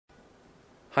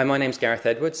Hi, my name's Gareth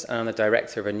Edwards, and I'm the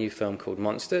director of a new film called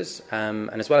Monsters, and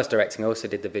as well as directing, I also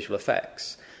did the visual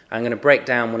effects. I'm going to break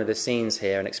down one of the scenes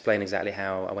here and explain exactly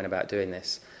how I went about doing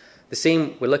this. The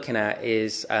scene we're looking at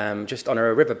is just on a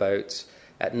riverboat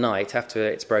at night after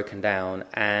it's broken down,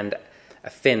 and a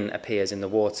fin appears in the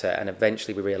water, and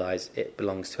eventually we realise it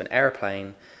belongs to an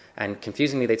aeroplane, and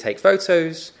confusingly they take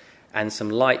photos, and some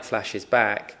light flashes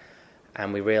back,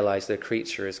 and we realise the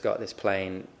creature has got this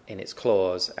plane in its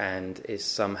claws and is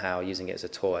somehow using it as a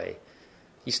toy.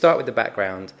 You start with the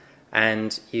background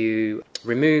and you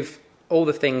remove all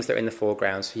the things that are in the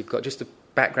foreground, so you've got just the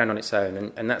background on its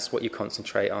own, and that's what you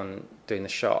concentrate on doing the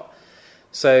shot.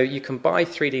 So you can buy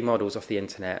 3D models off the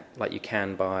internet like you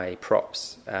can buy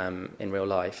props in real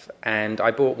life, and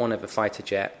I bought one of a fighter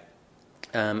jet,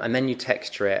 and then you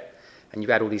texture it and you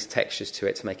add all these textures to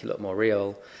it to make it look more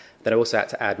real. Then I also had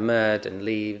to add mud and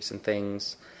leaves and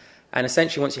things. And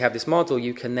essentially, once you have this model,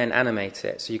 you can then animate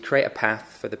it. So you create a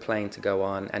path for the plane to go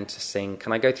on and to sync.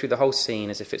 And I go through the whole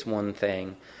scene as if it's one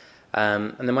thing.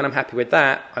 And then when I'm happy with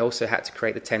that, I also had to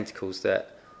create the tentacles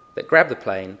that grab the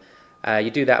plane. You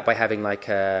do that by having like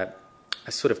a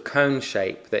sort of cone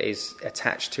shape that is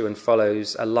attached to and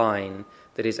follows a line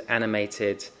that is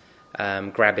animated,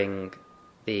 grabbing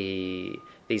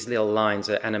these little lines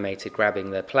are animated grabbing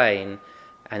the plane.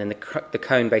 And then the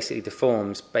cone basically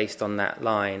deforms based on that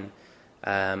line,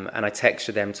 and I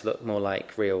texture them to look more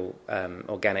like real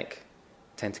organic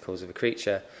tentacles of a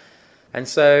creature. And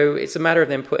so it's a matter of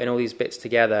then putting all these bits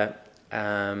together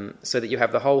so that you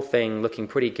have the whole thing looking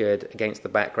pretty good against the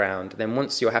background. Then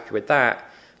once you're happy with that,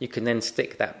 you can then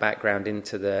stick that background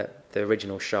into the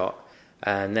original shot,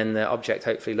 and then the object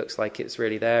hopefully looks like it's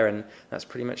really there, and that's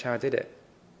pretty much how I did it.